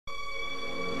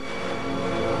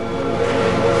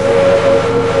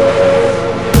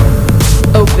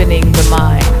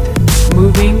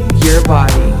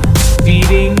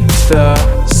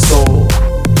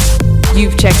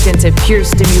checked into Pure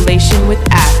Stimulation with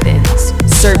Athens,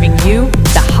 serving you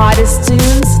the hottest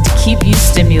tunes to keep you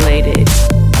stimulated.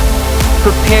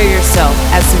 Prepare yourself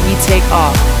as we take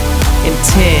off in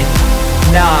 10,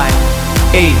 9,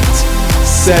 8,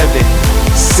 7,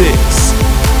 6,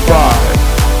 5,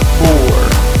 4,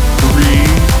 3,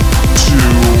 2,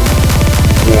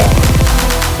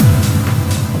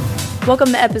 1.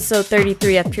 Welcome to episode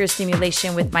 33 of Pure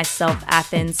Stimulation with myself,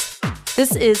 Athens.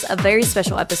 This is a very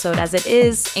special episode as it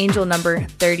is angel number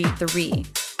 33,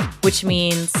 which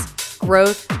means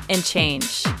growth and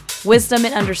change. Wisdom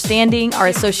and understanding are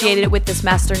associated with this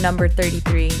master number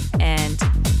 33, and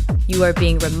you are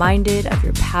being reminded of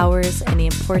your powers and the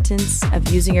importance of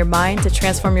using your mind to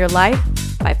transform your life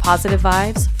by positive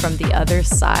vibes from the other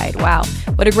side. Wow,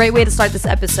 what a great way to start this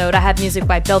episode. I have music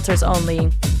by Belters Only,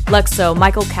 Luxo,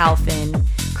 Michael Calfin,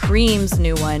 Cream's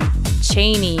new one,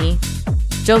 Cheney,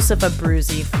 Joseph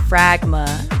Abruzzi, Fragma,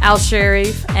 Al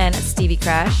Sharif, and Stevie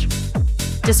Crash,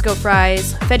 Disco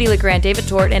Fries, Fetty LeGrand, David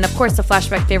Tort, and of course the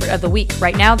flashback favorite of the week.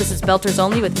 Right now, this is Belters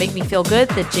Only with Make Me Feel Good,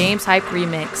 the James Hype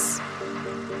remix.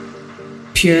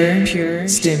 Pure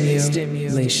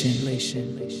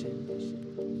stimulation.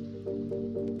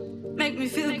 Make me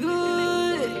feel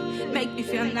good, make me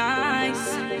feel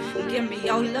nice. Give me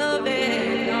your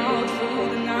loving all through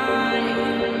the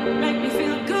night. Make me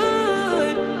feel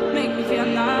good, make me feel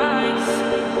nice.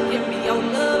 Give me your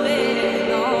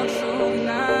loving all through the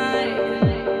night.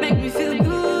 Make me feel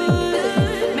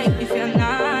good, make me feel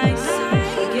nice.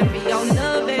 Give me your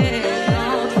loving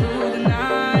all through the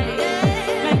night.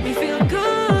 Make me feel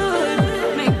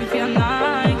good, make me feel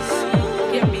nice.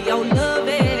 Give me your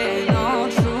loving all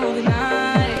through the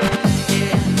night.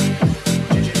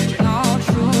 Yeah, all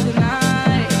through the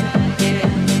night. Yeah,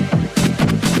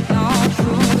 all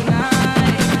through the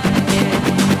night. Yeah,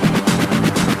 all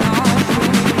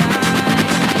through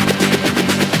the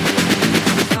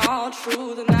night. All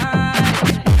through the night.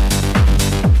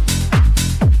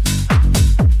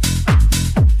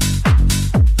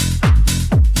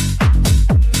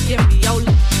 Give me your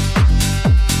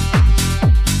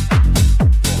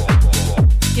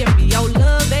give me your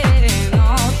loving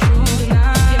all through the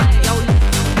night.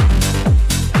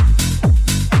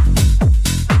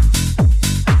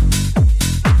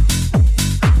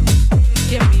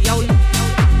 Give me your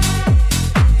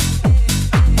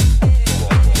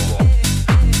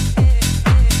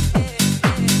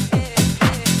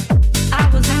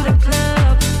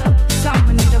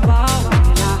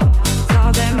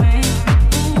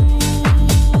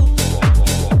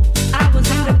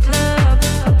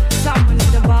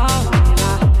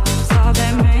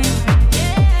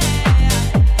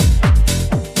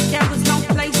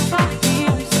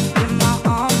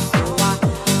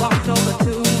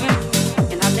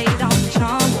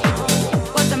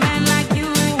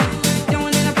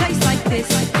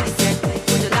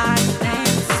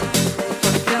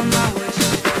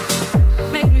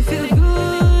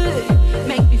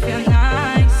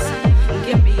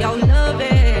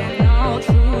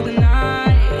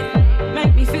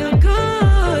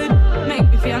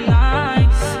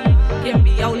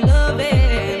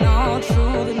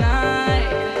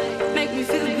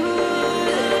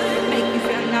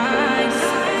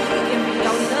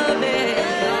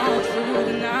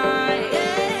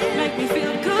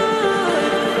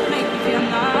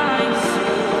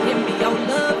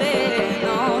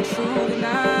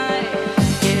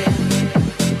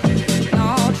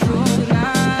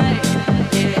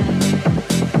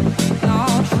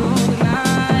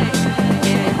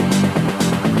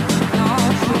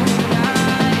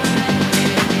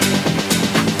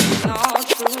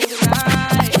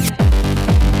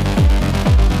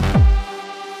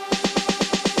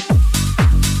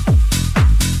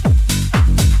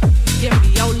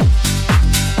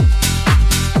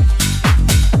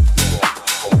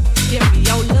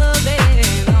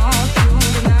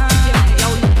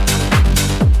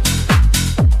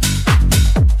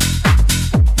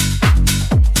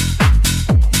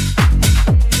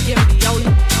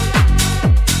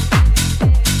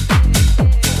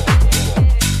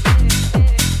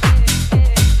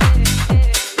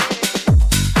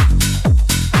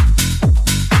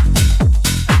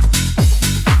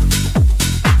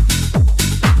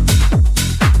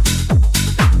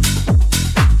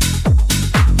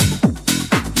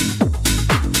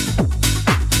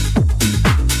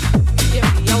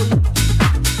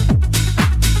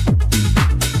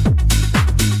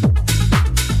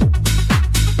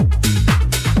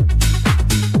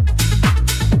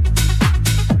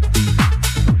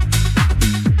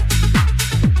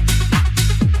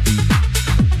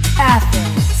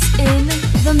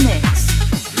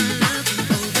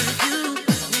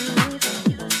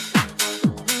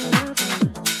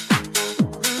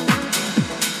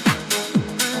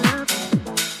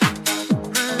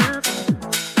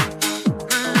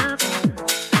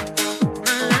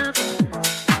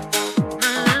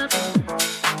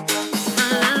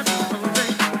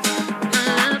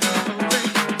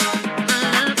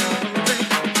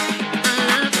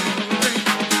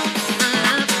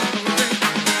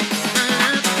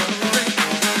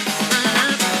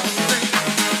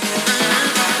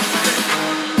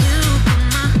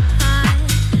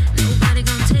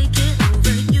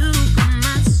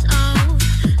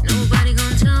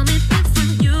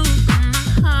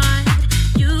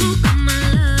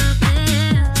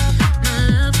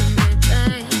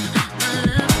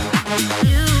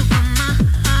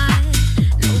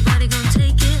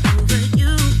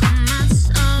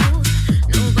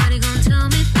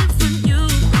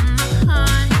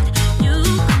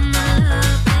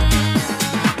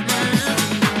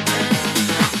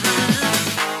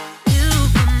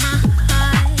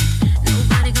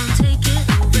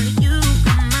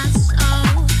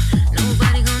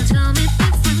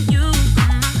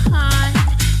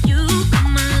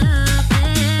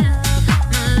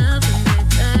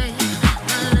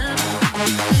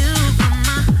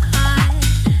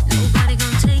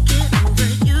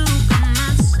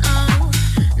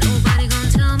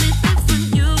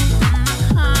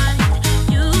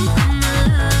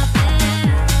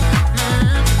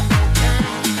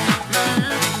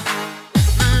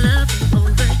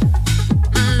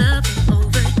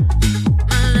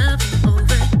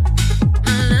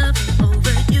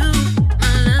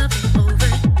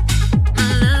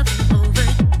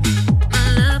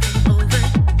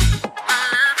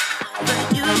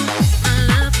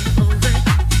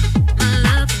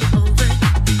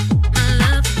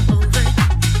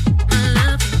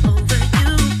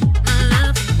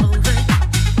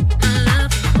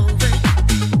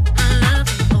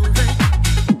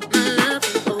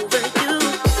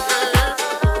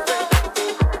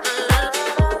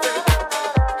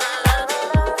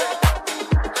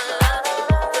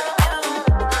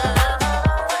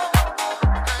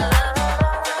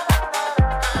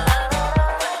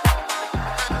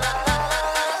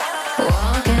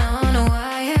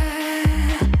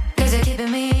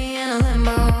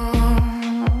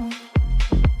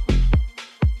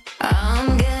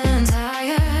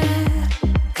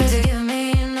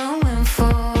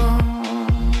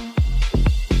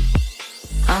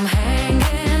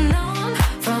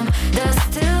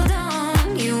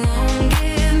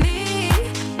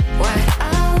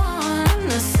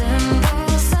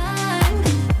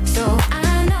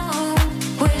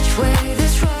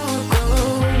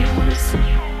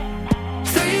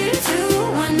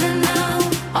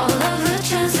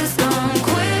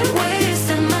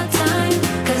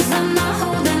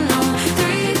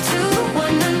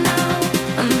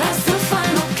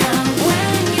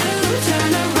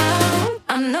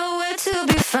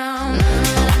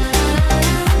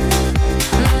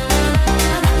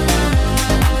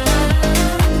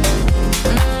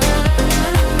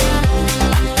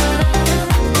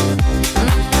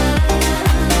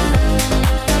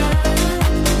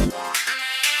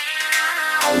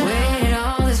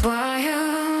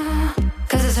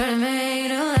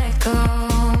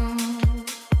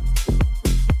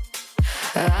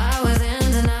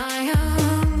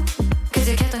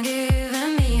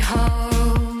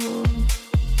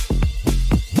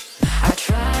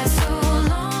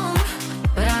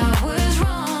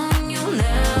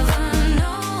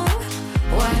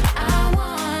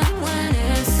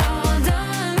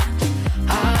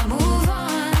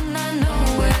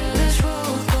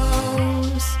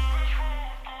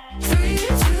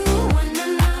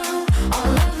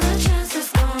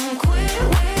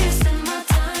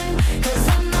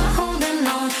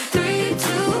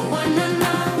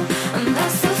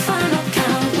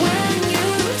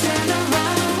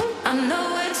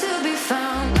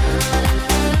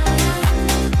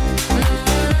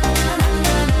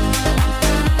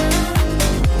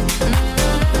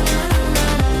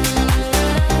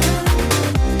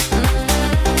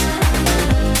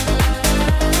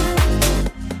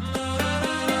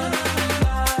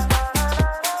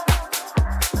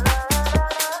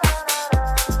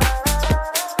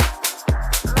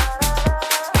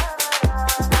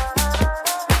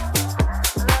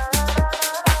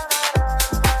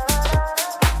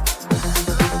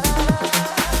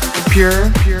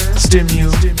Pure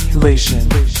stimulation.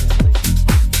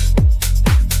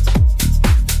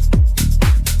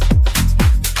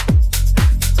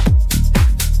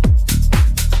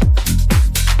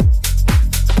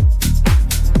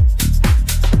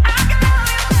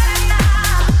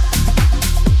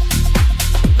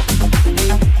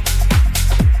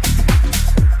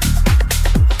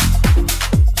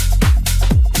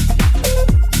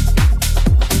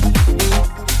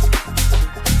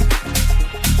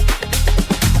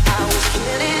 I was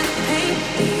feeling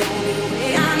pain.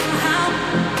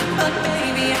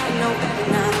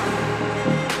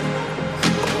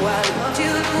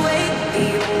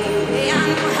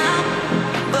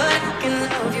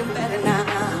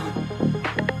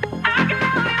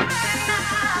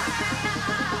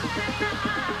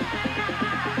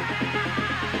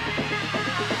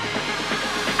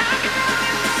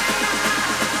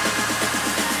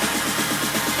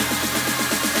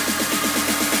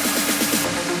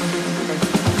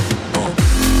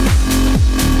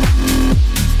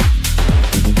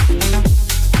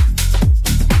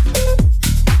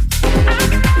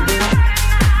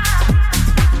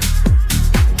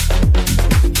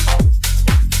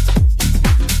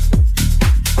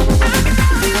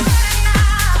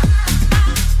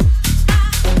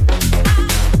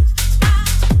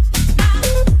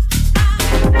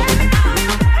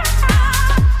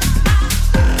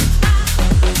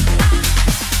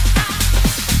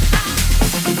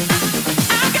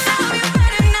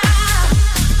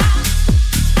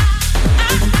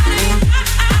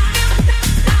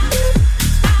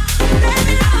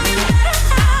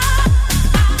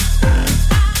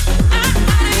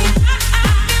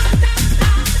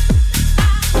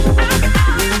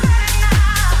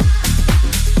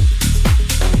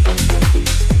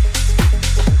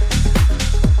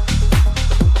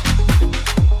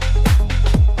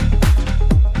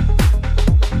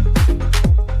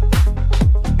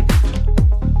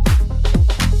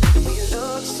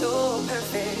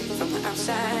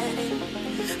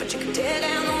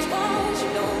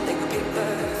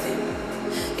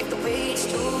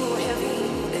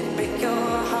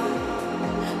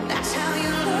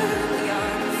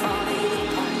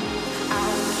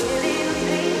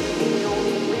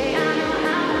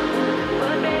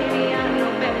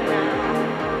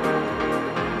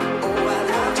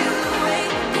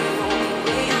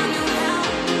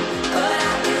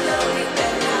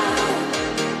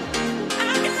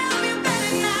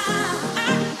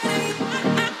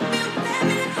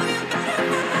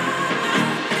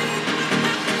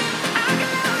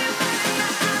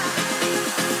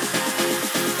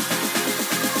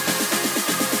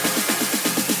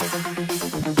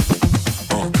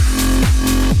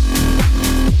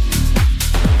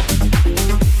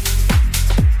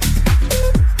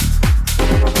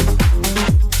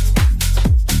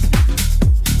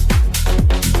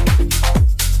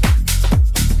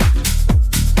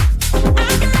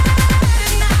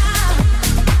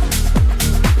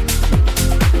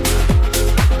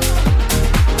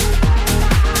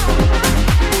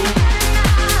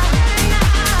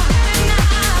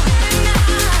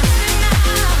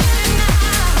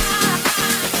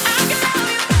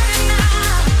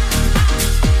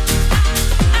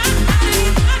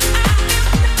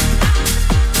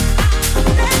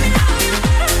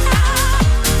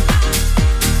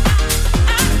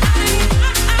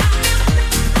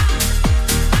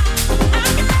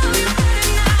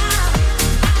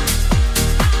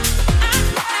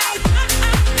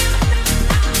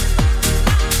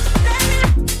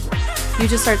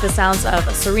 just heard the sounds of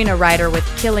Serena Ryder with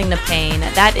Killing the Pain.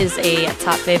 That is a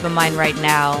top fave of mine right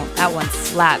now. That one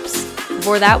slaps.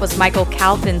 Before that was Michael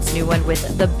Calfin's new one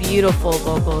with the beautiful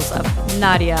vocals of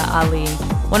Nadia Ali.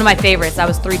 One of my favorites. That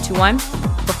was 321.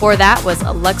 Before that was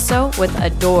Luxo with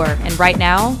Adore. And right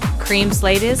now, Cream's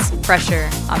latest, Pressure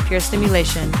on Pure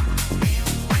Stimulation.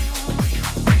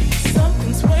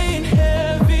 Something's weighing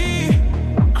heavy,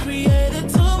 created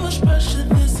too much pressure,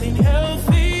 this ain't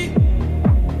healthy.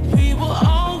 We were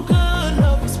all good,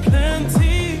 love was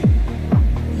plenty.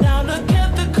 Now look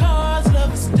at the cards, love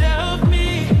has dealt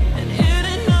me, and it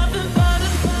ain't nothing but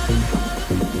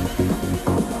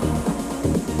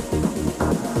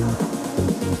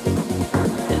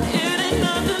and it ain't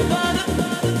nothing but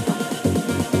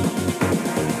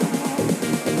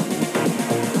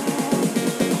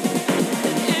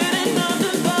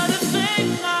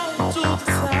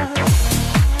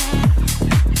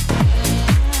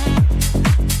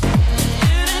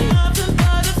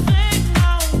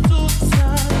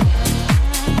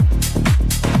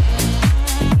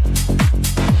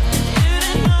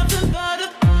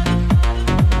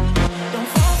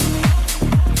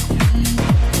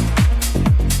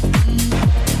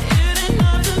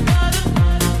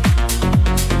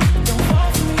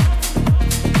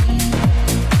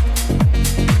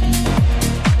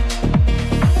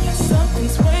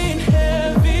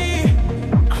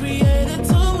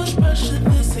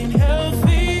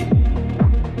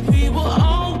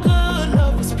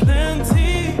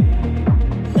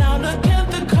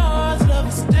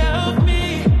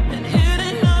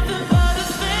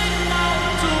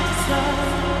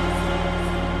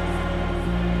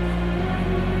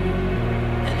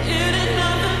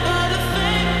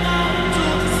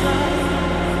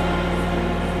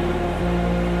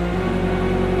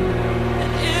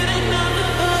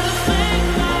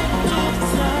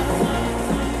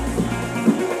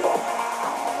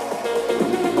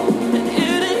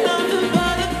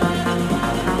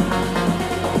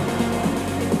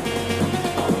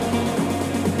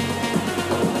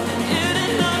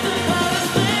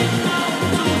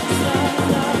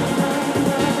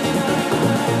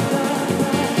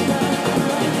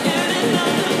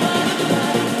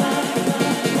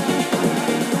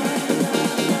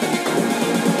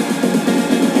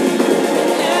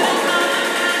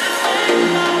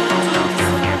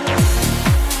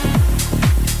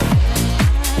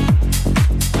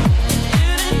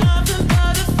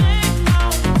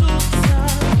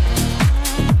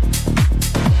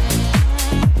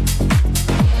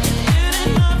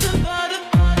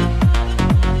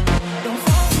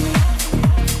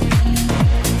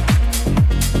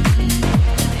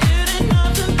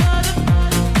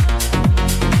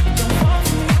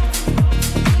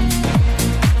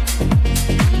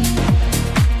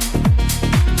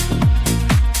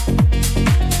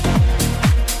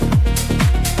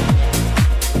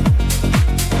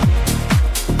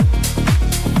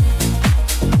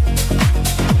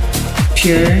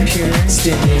Pure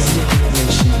Stimulation.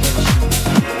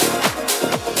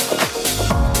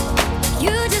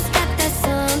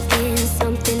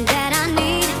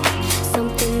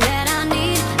 Something that I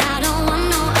need, I don't want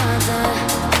no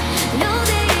other.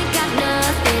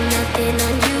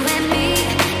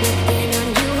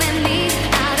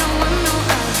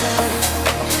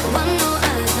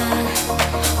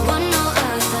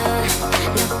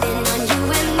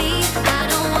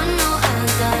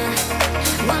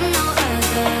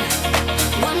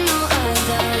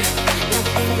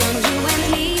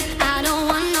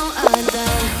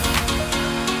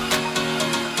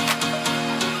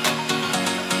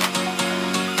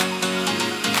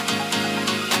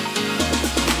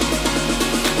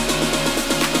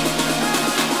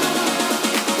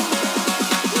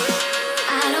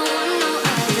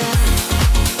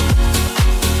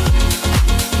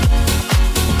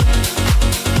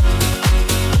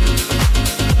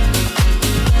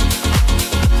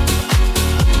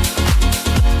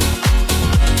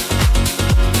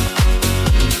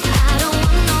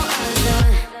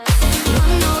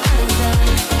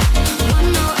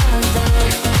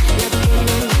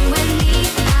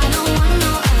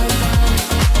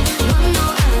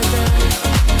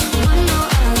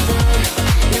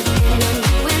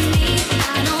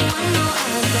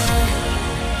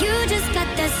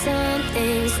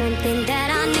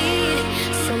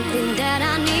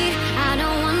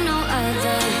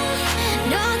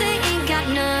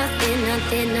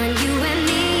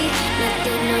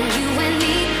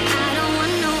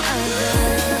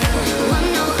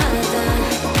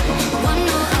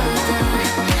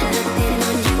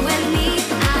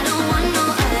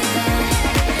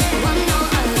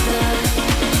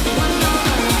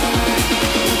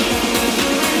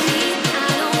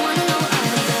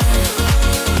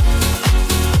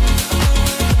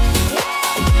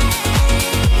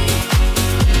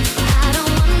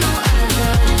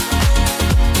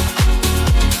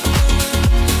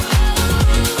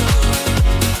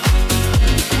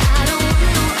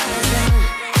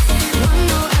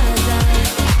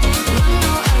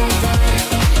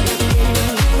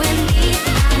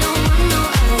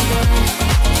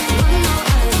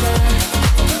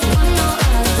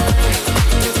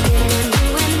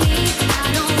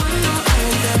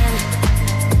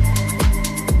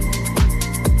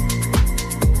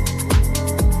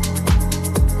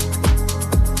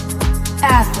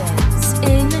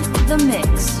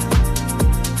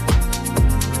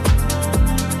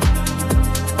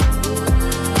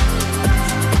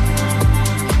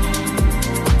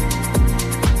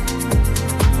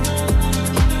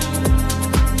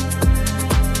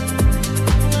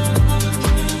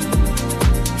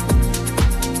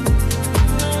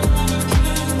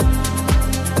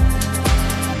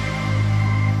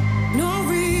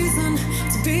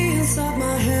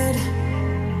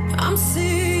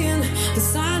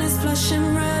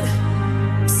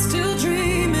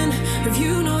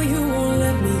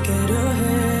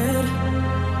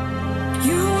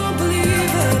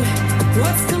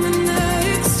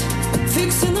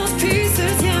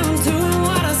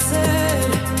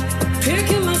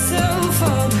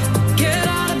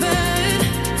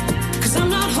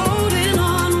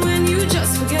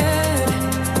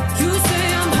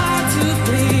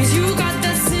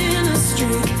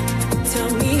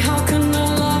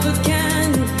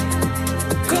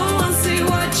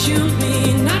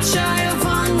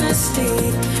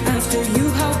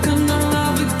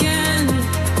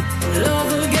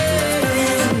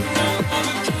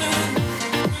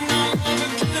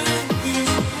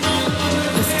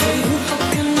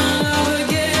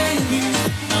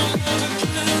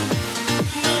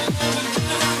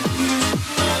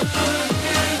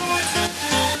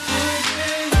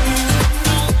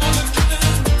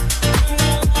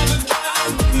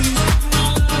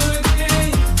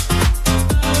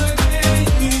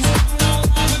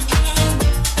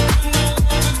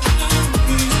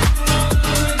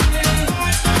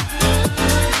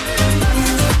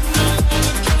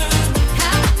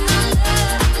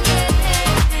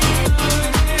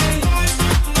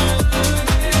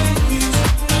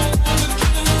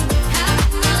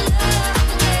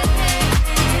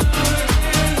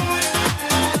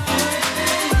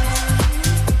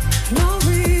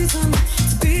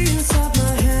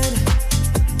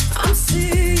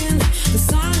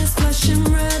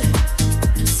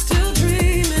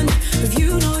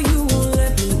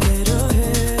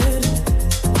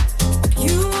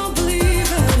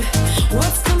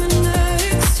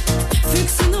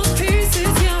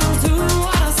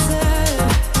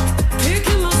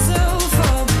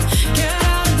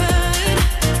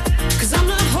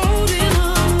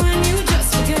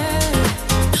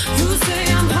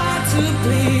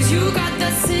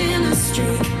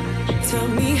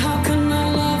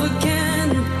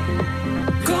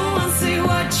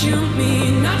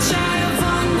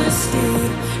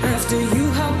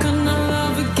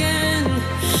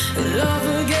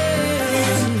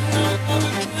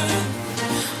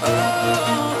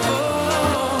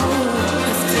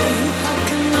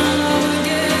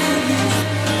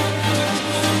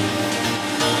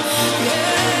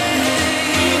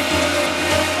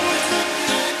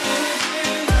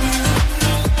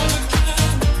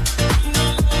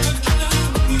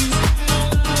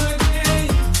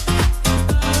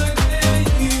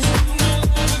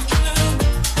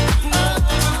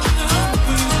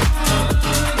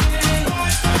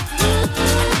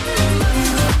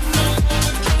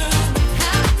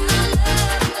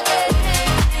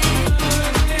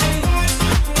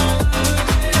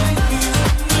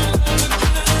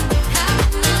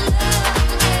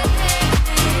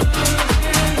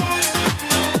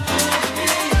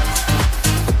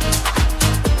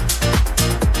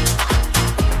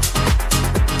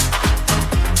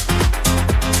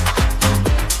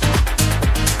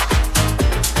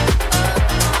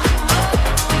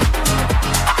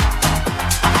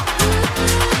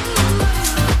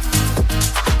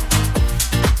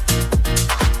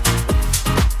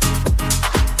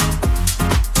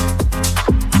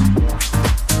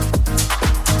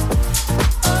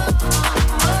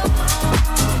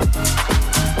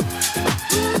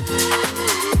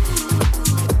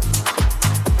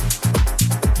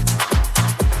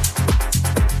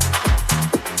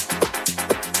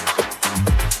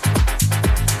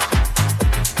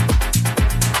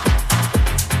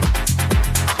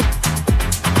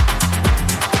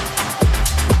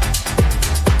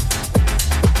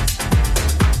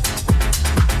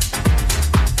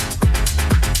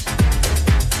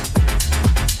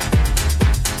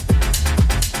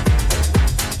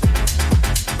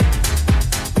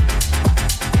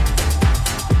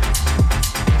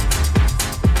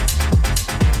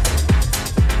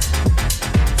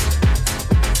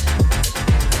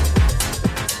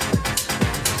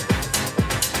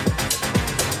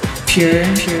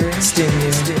 Pure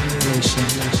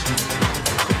stimulation.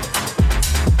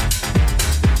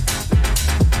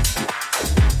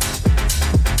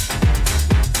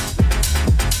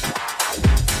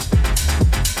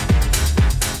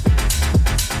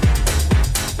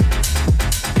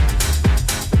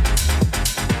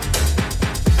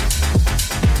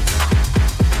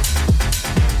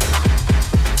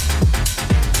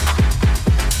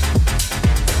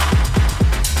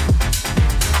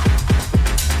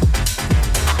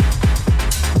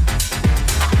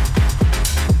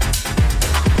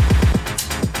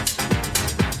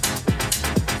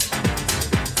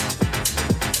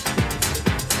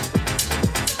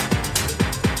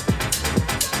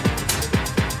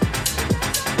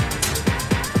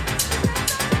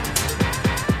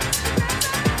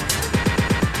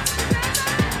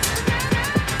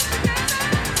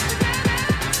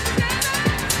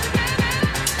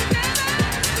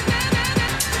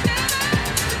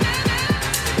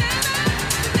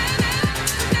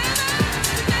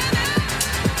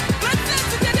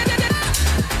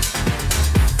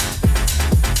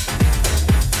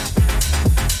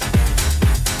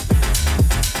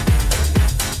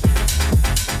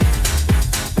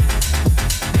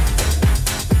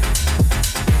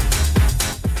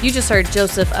 You just heard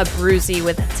Joseph Abruzzi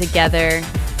with Together.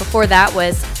 Before that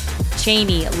was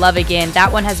Cheney, Love Again.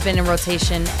 That one has been in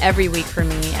rotation every week for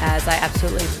me, as I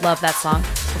absolutely love that song.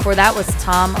 Before that was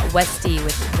Tom Westy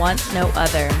with Want No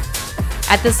Other.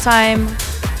 At this time,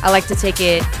 I like to take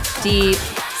it deep,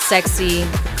 sexy,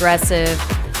 aggressive.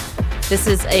 This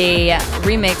is a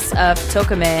remix of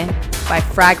Tokame by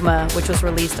Fragma, which was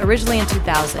released originally in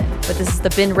 2000, but this is the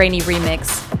Ben Rainey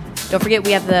remix. Don't forget,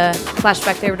 we have the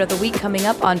flashback favorite of the week coming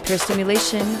up on Pure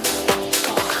Stimulation.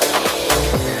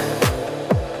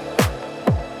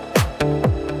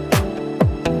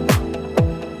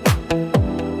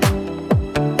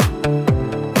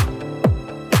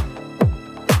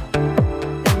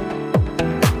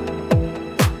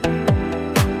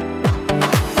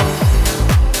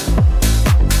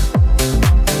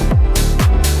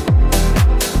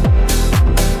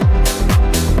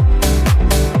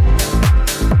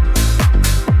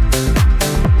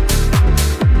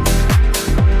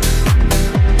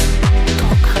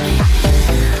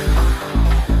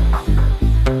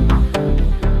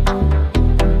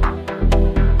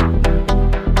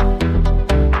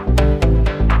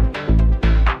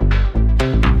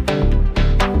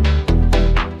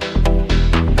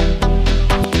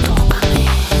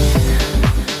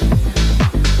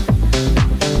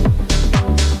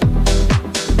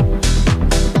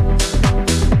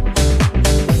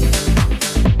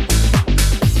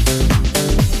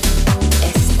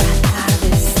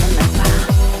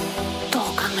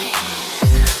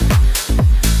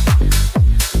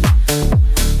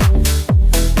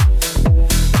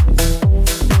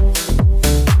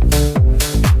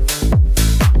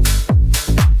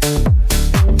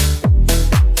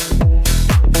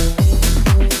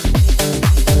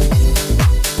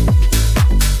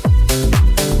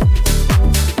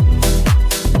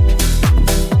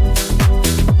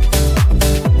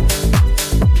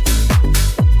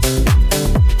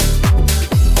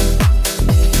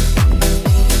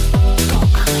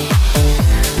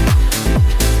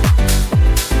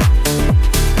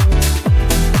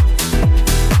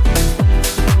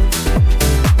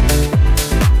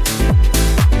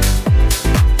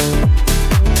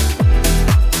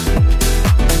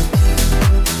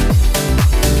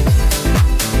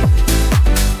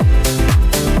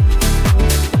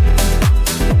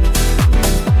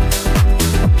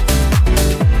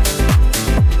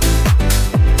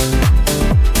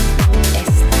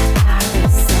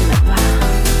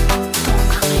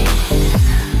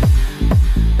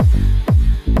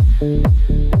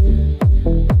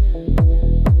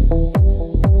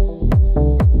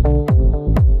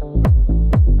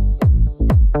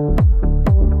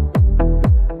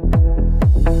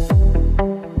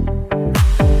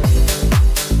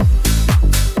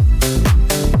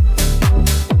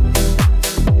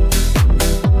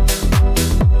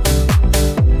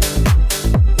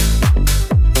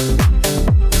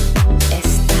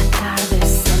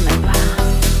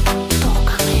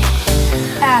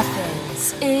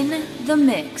 the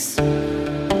mix.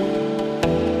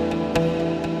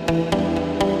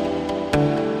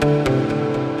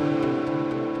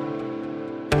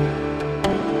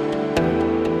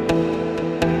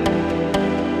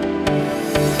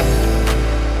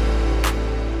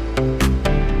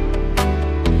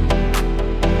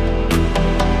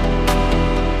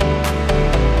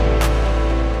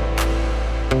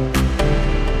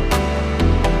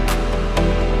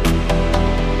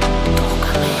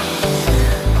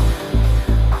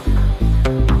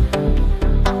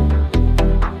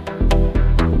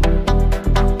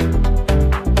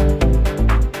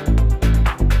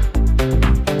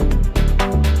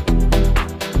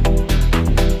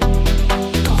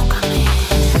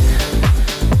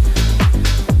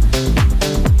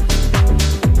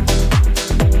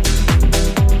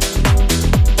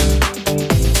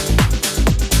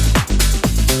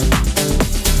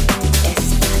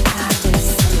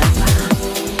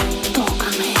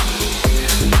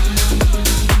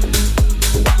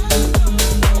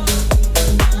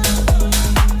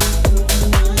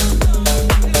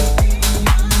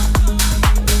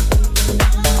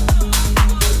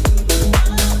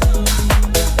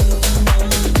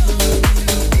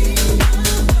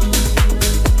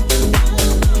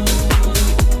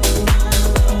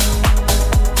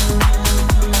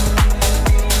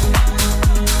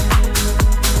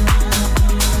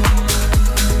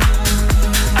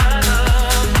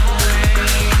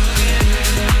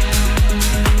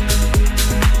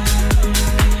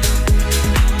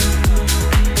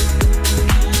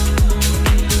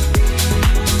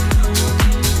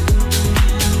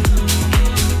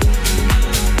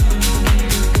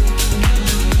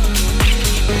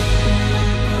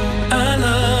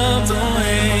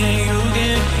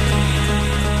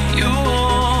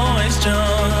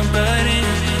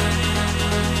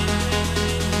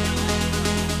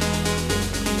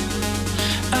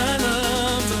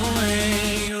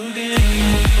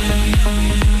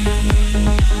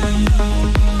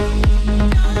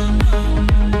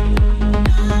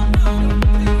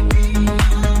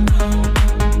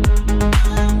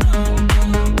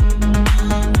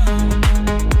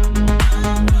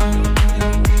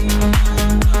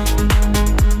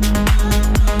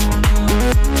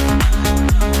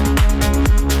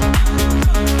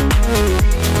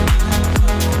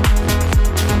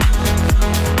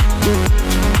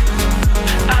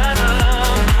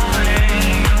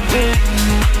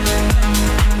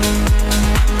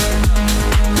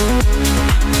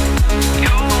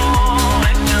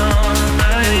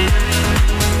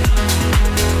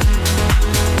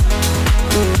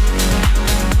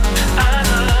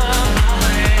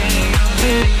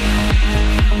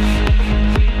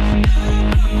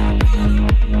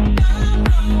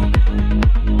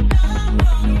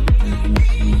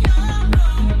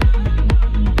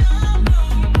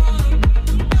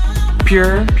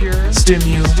 Pure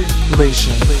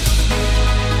stimulation.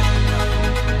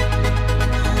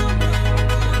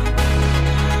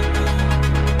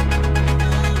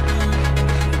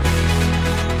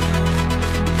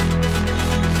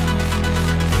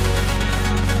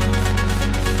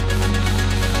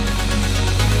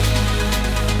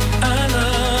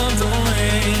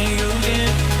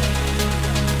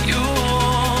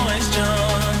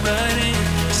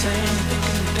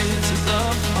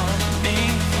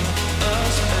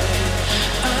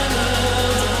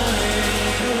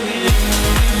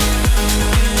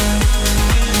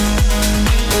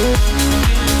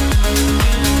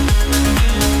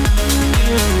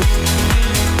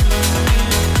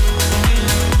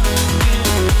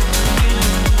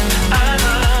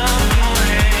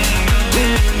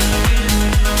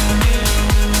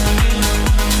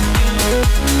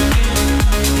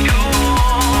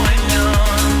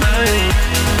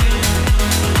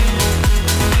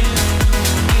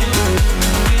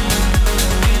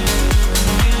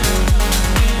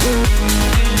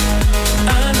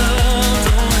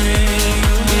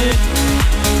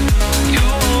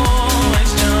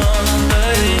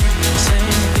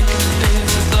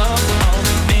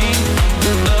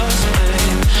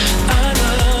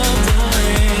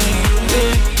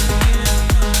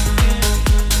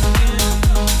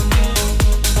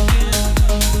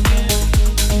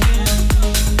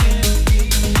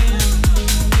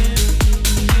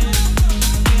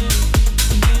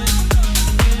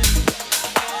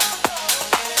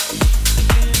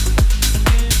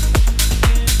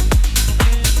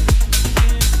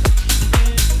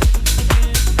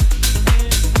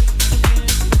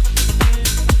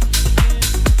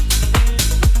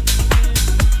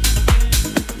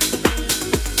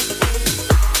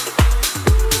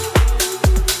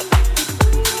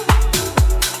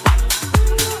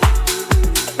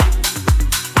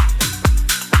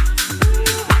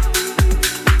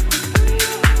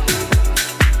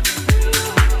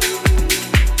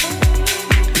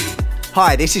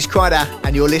 Hi, this is Kryder,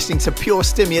 and you're listening to Pure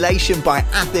Stimulation by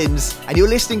Athens, and you're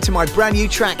listening to my brand new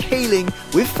track Healing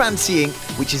with Fancy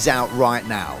Inc, which is out right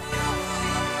now.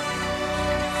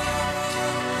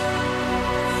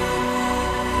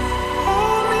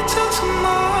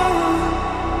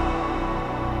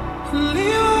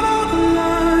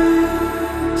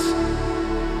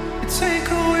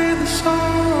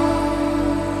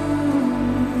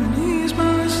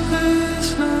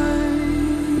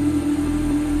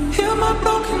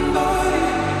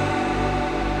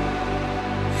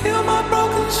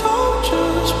 Soul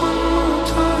just one more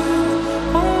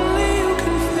time, only you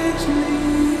can fix me.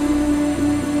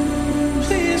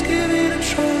 Please give it a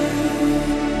try.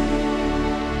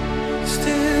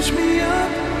 Stitch me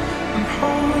up and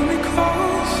hold me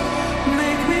close.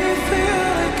 Make me feel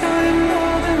like I'm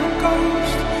more than a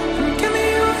ghost. And give me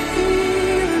your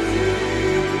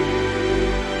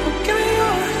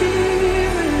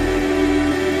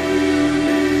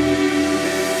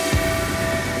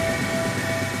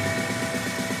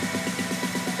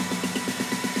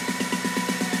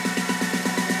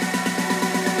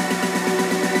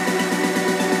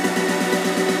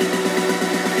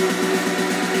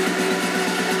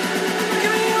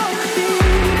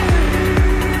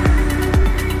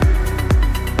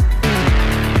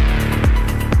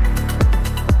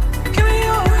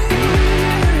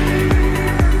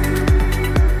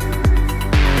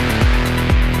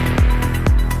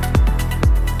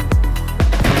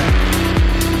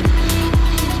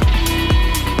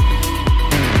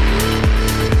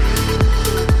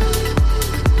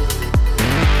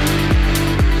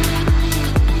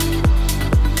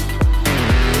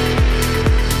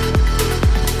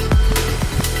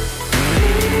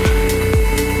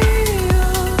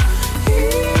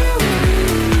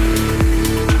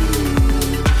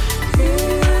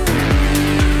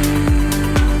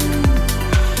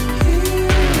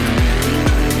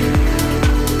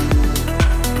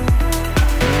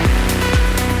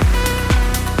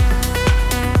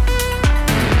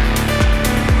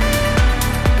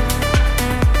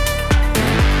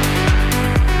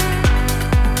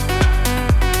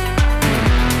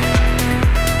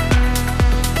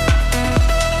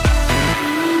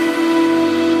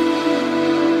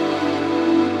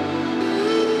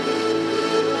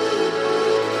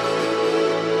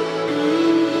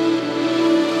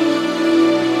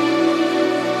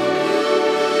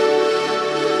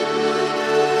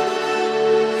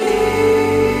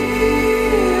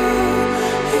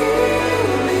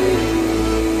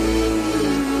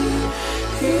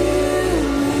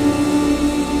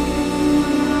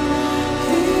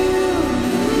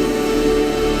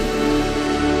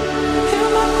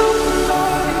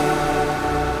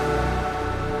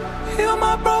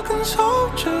my broken soul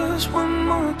just one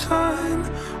more time.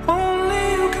 Only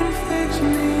you can fix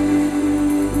me.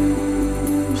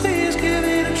 Please give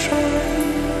it a try.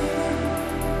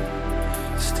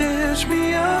 Stitch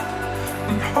me up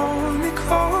and hold me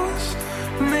close.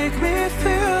 Make me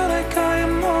feel like I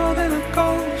am more than a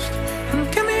ghost. And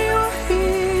give me your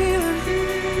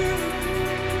healing.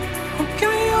 Oh, give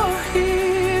me your healing.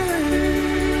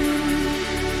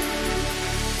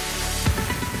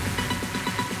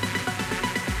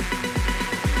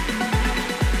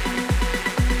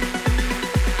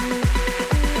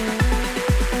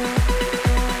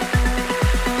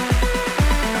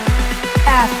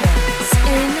 Athens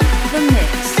in the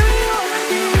mix.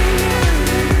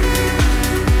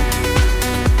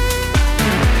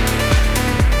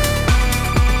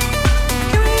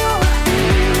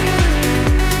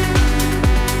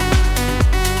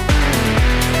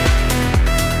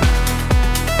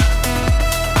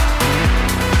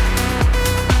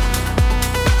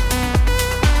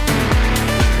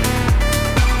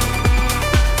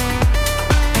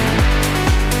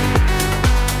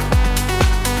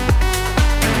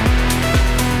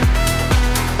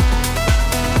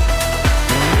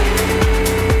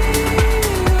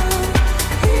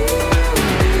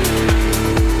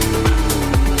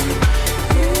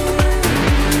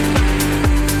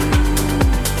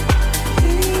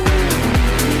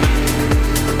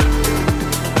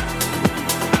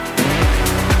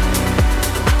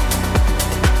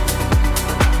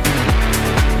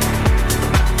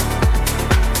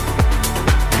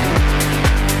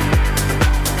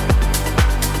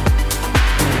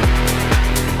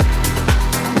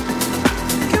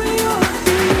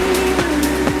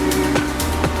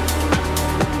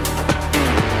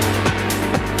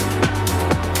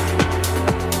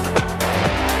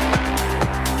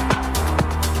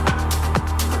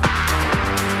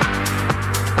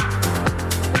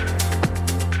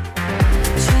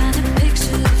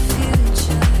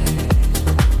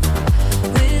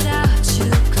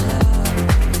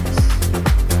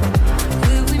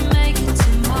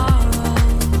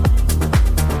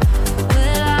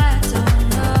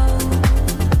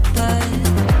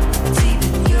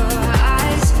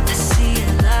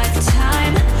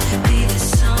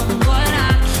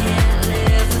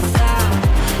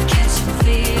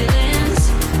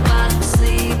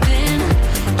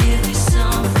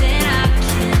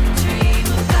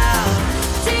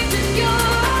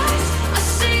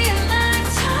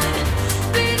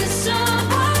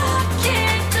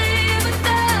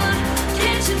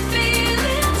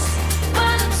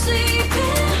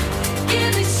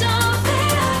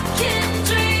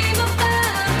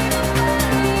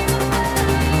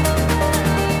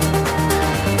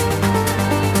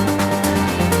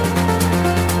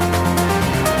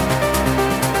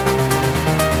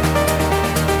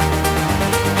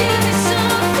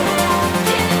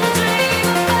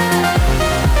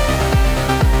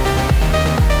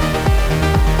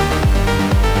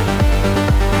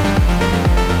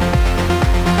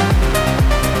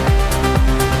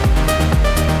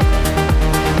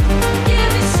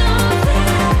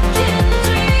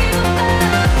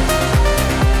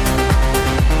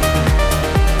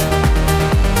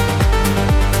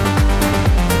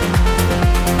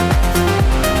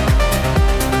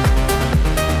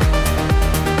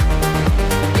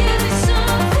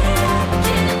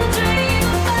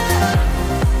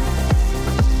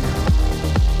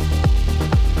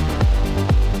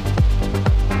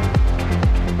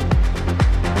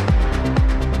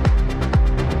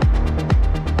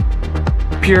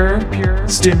 Pure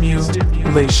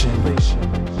stimulation.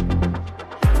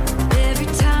 Every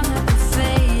time that we're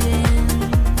fading,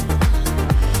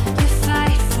 you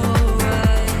fight for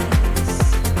us.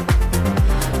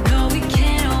 No, we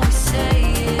can't always say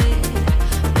it,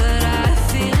 but I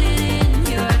feel it in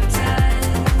your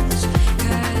touch.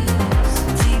 'Cause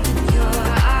deep in your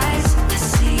eyes, I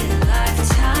see a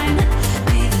lifetime.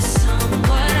 Be the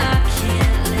someone I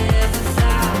can't live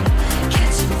without.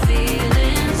 Catching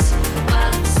feelings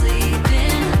while I'm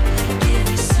sleeping. Give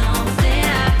me something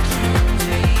I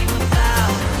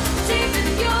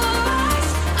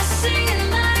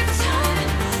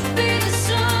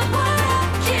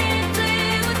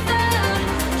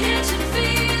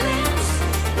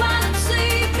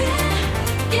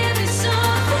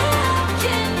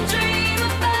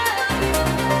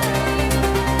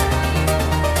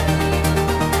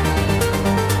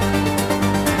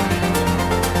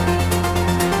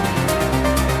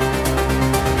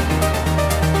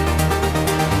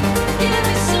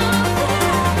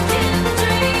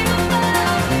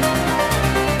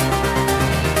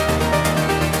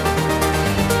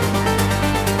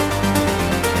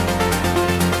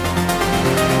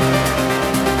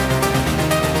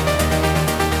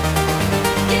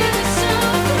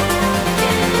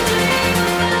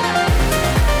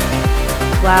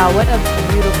Wow, what a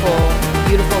beautiful,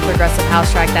 beautiful progressive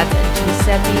house track. That's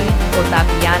Giuseppe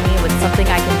Ottaviani with Something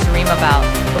I Can Dream About.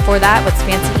 Before that was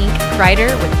Fancy Ink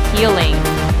Kreider with Healing.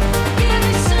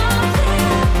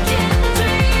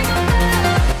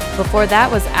 Before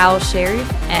that was Al Sharif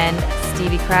and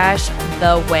Stevie Crash,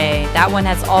 The Way. That one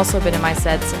has also been in my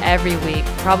sets every week.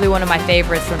 Probably one of my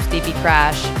favorites from Stevie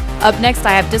Crash. Up next,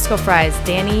 I have Disco Fries,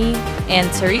 Danny and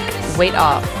Tariq, Weight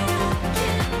Off.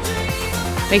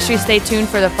 Make sure you stay tuned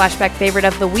for the flashback favorite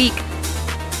of the week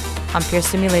on Pure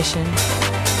Stimulation.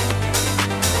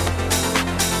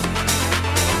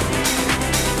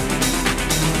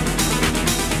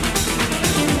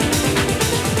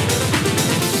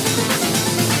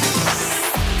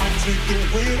 Take the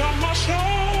weight off my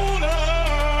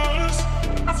shoulders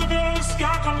as I feel the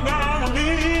sky come down on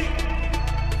me,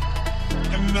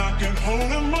 and I can't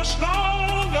hold it much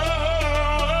longer.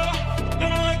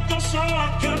 And I let go so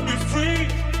I can be free.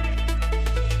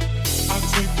 I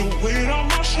take the weight off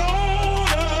my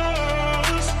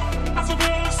shoulders as I feel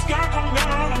the sky come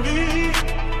down on me,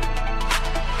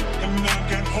 and I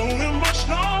can't hold it much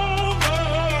longer.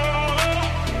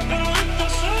 And I let go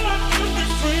so I can be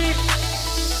free.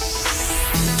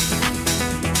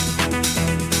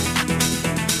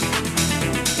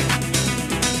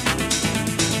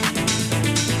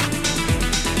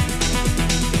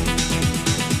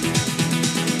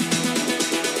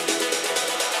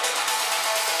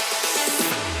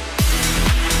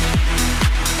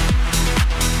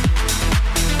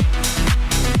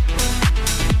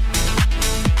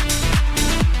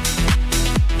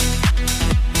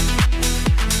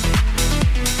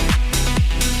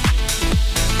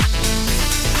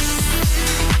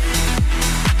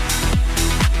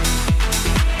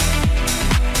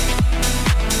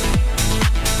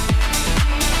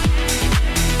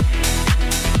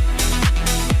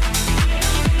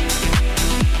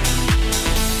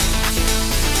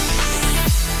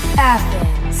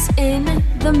 Athens in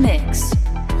the mix.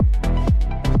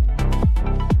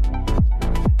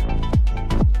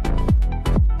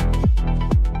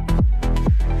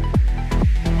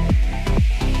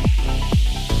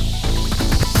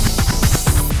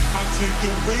 Take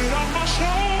the weight off my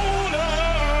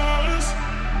shoulders,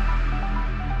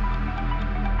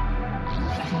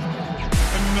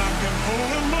 and I can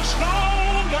hold it much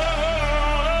longer.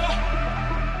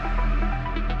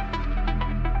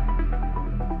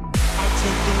 I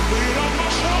take the weight off my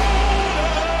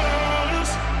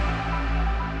shoulders,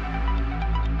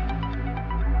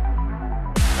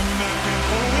 and I can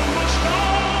hold it much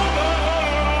longer.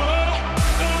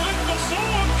 And I let go so I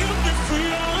can be free.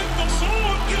 I let go so I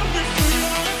can be free. I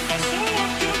let go so I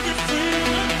can be free. I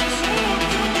let go so I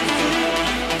can be free. I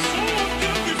let go so I can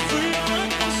be free. I let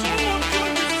go so I can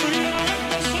be free. I let go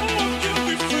so I can be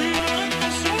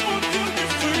free. I let go so I can be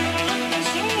free. I let go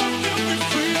so I can be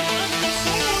free. I let go so I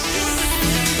can be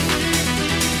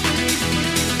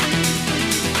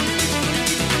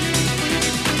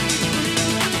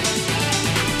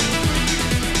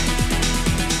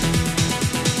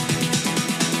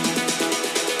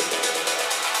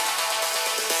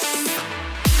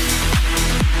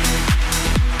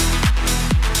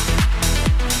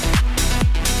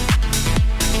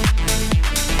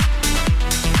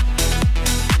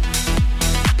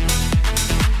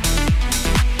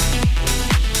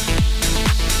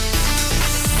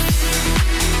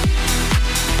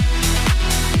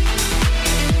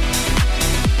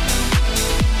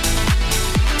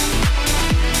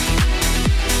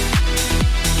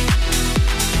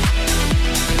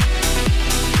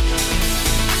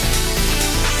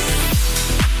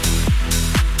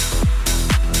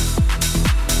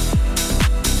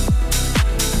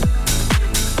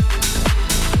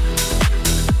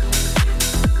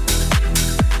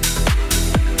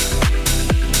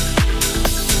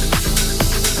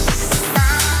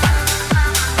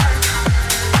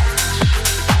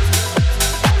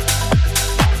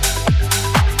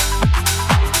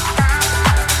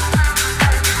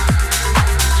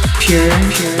Pure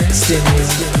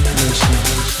Stimulation.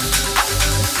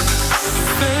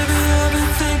 Baby, I've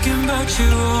been thinking about you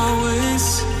always.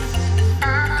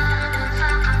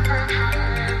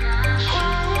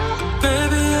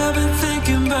 Baby, I've been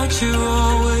thinking about you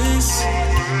always.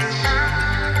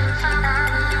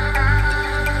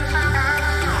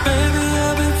 Baby,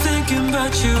 I've been thinking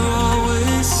about you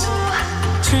always.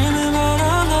 Dreaming about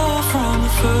our love from the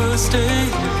first day.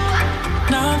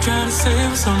 Now I'm trying to save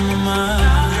what's on my mind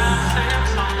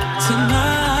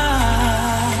tonight.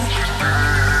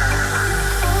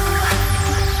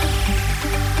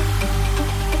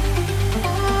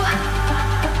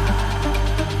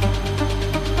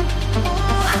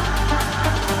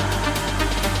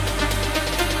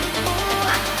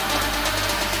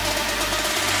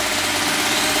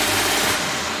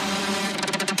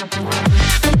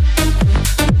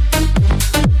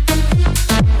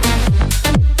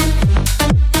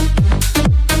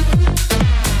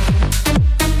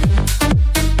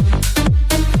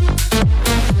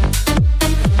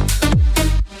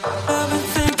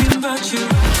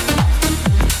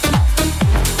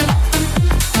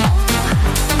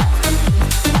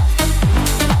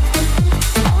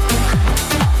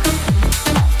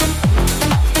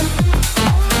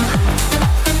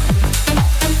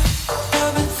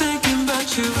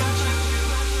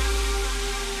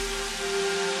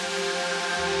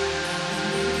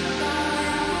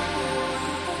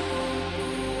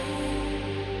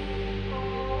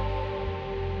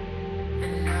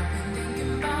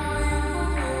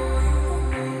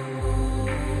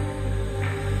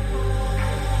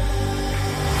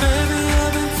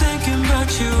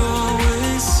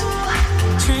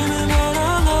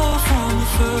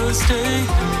 day.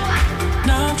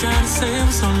 Now I'm trying to say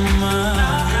what's on my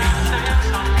mind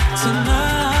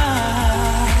tonight.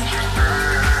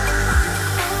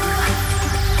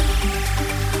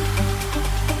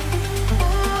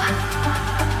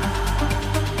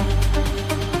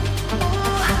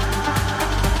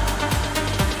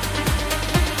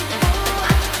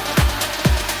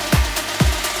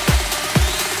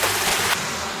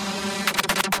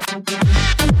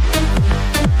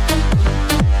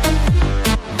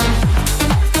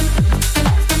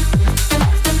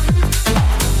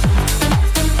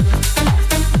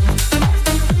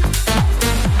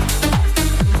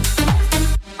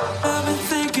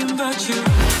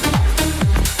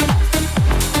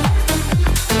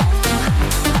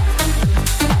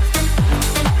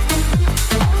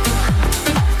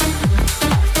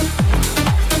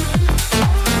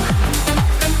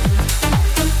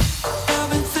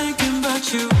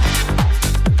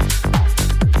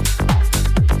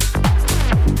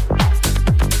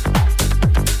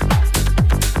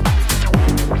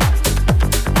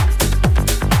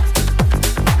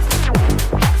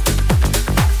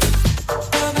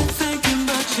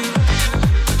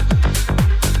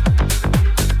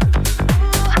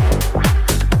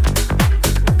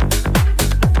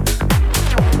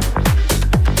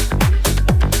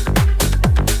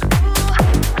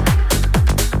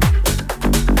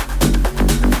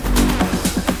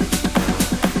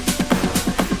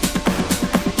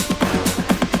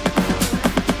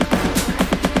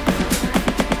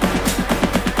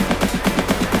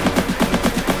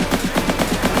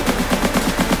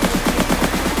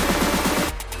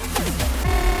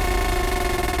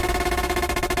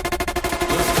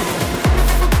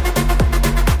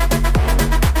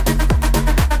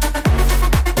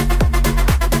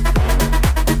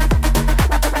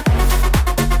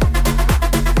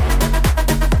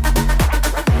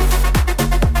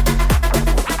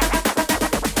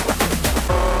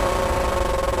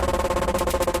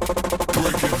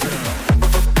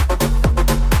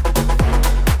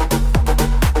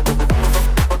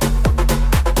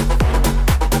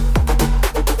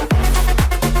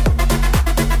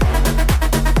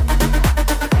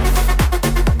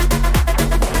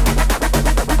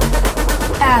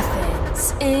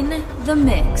 The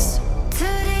mix.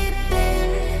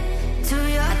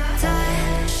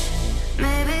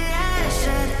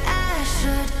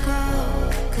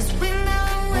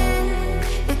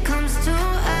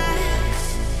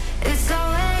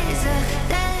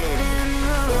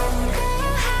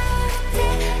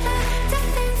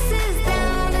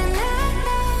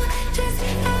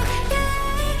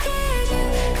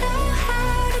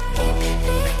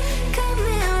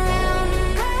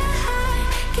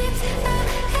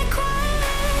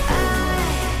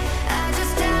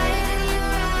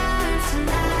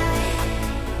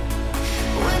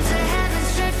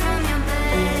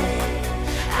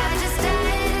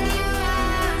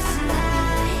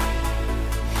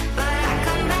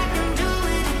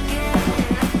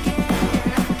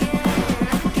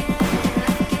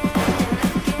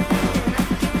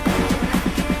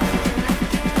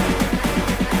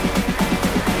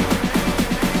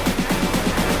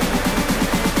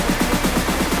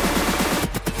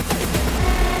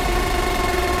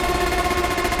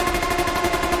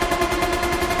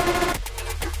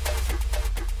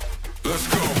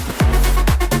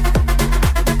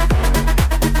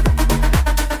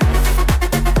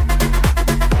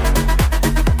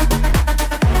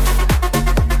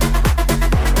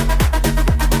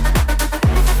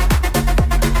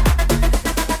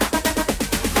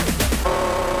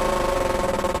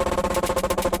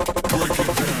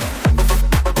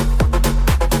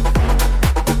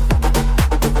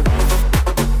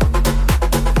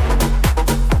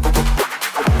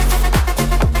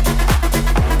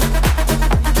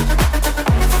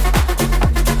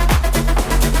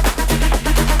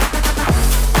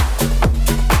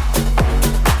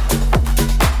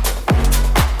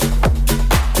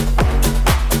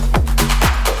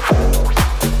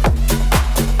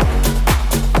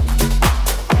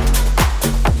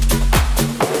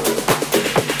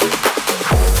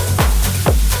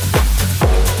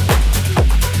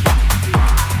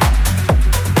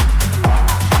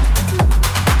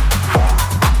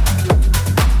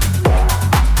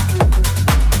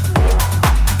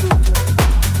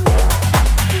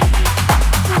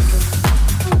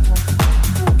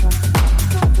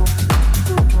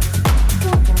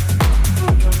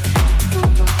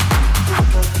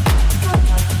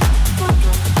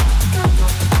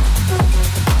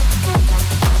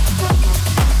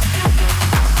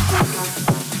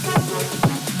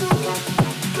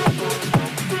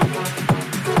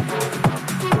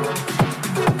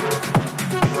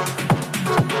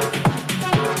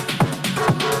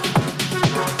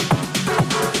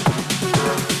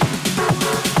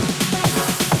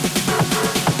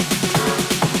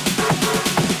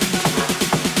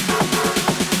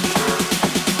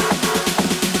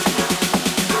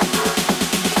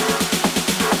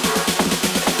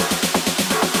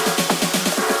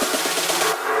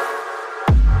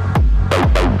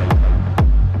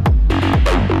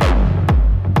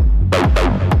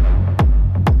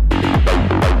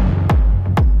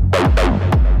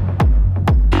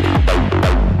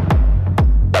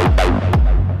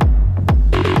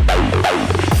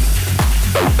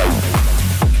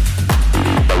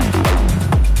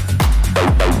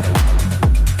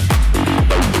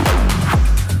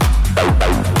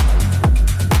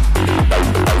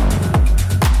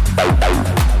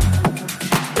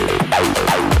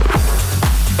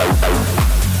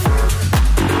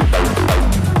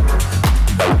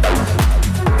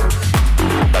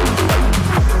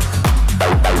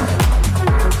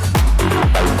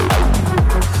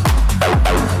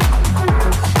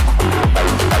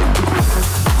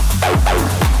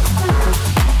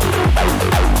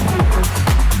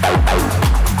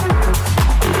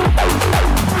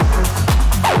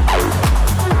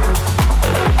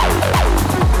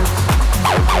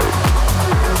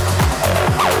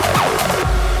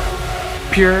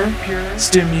 Pure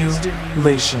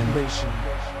stimulation.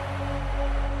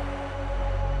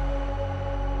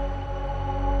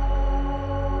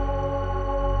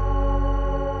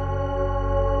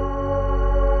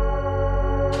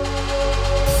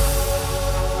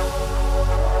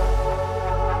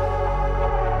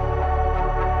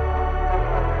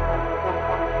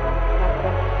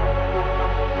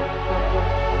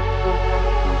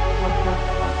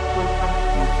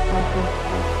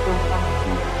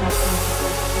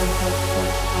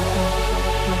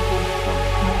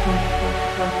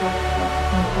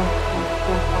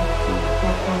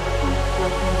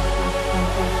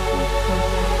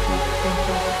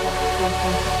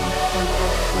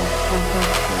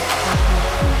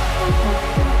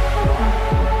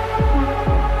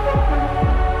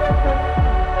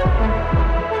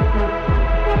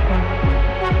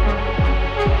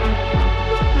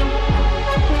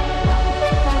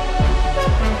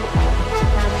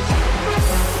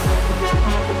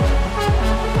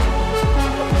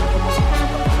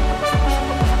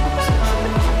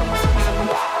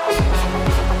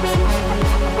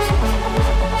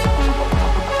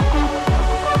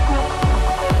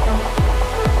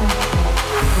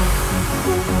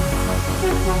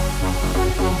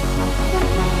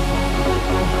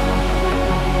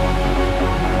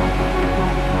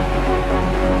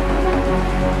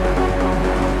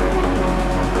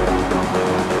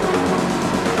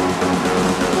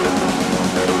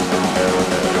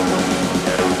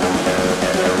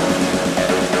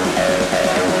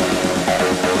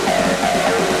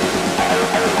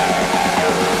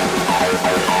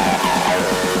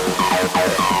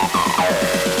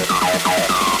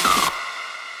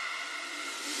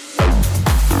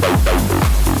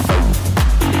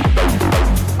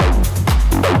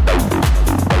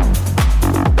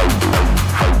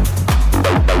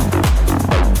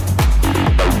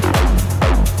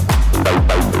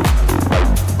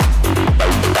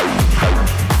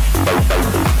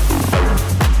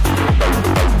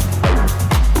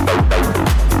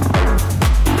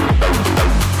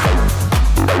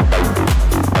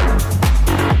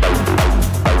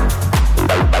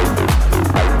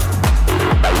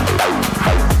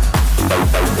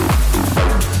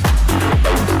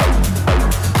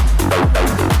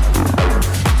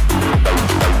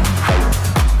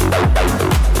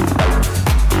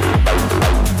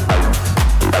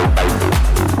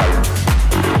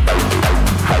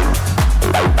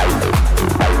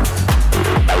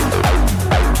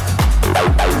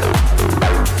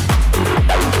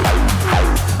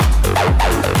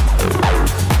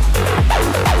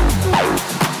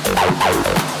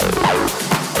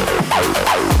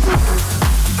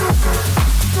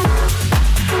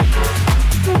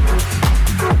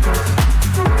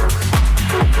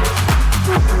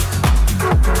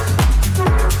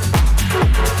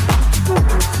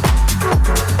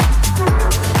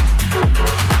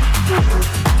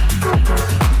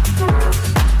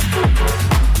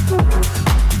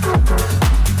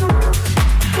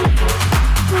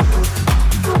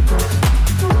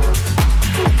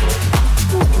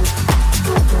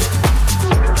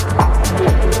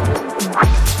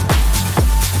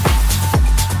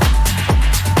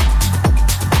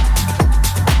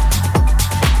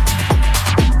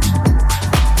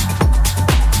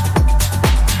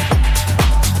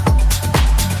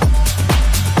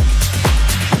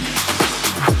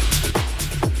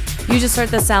 You just heard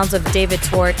the sounds of David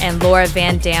Tort and Laura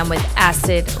Van Dam with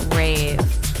Acid Rave.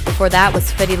 Before that was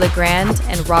Fedde Le Grand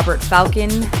and Robert Falcon,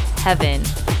 Heaven.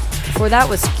 Before that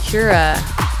was Cura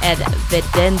and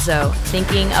Videnzo,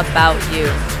 Thinking About You.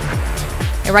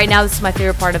 And right now, this is my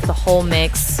favorite part of the whole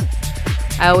mix.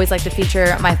 I always like to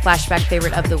feature my flashback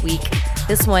favorite of the week.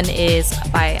 This one is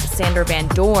by Sander Van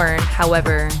Doorn.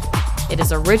 However, it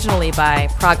is originally by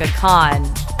Praga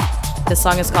Khan. The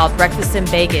song is called Breakfast in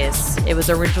Vegas. It was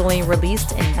originally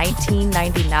released in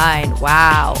 1999.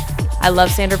 Wow. I love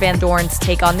Sander Van Doorn's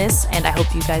take on this, and I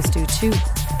hope you guys do too.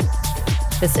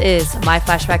 This is my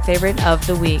flashback favorite of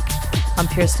the week on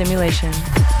Pure Stimulation.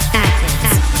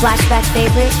 Athens, flashback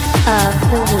favorite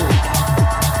of the week.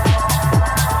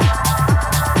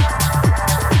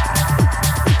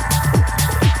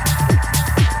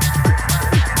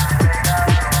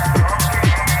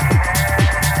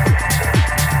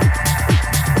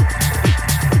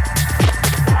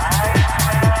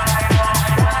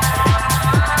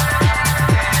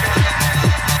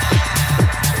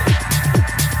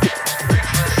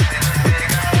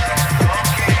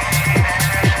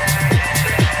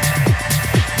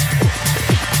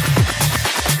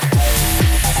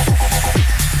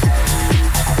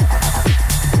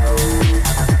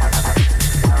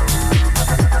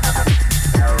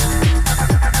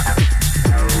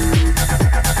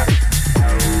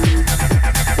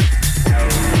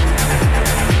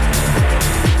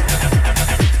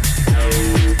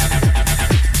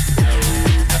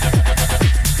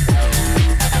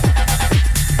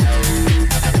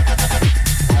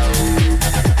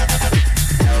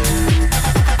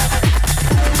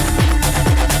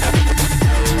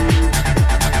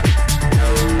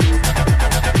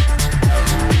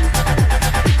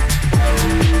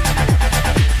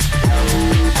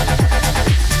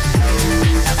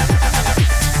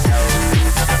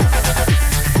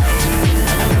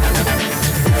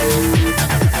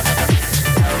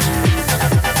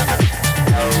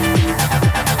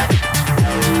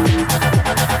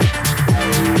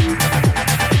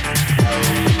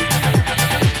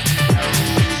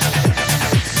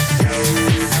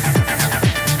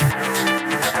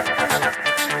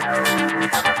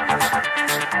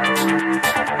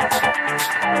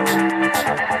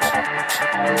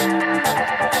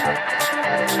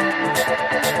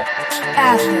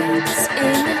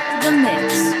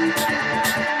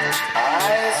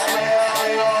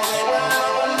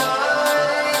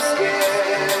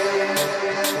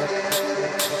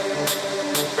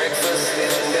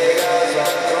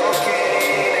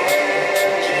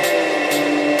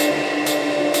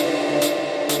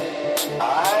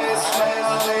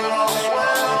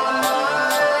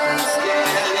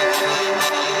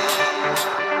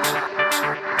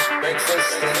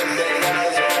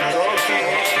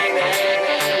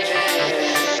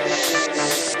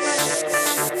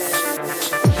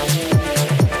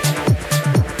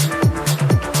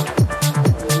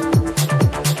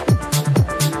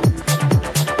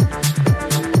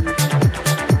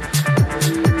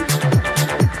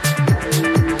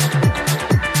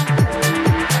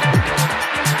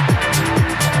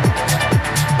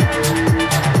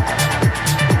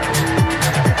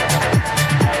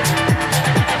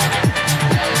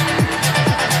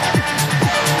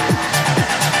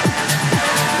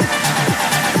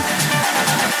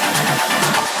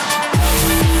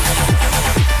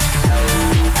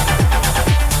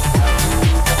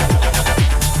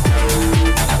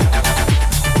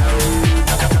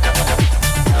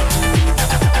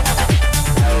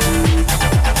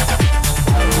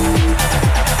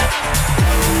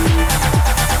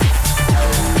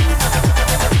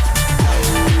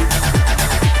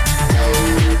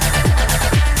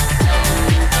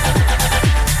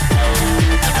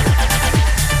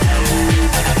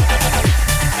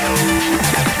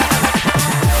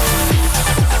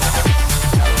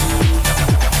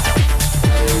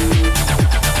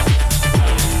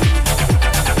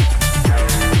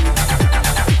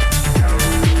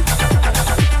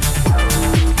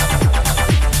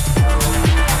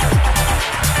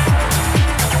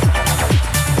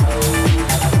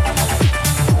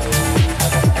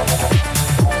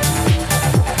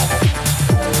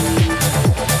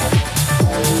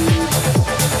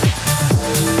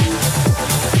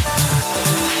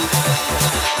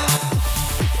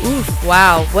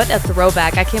 Wow, what a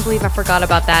throwback. I can't believe I forgot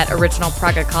about that original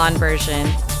Praga Khan version.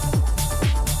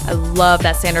 I love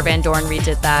that Sander Van Doorn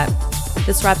redid that.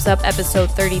 This wraps up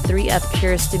episode 33 of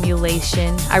Pure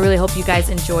Stimulation. I really hope you guys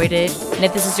enjoyed it. And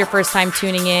if this is your first time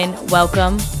tuning in,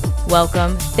 welcome.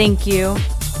 Thank you.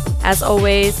 As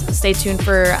always, stay tuned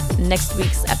for next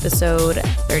week's episode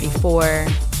 34.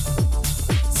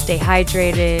 Stay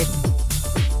hydrated.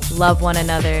 Love one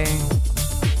another.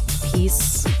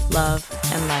 Peace, love,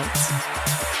 and light.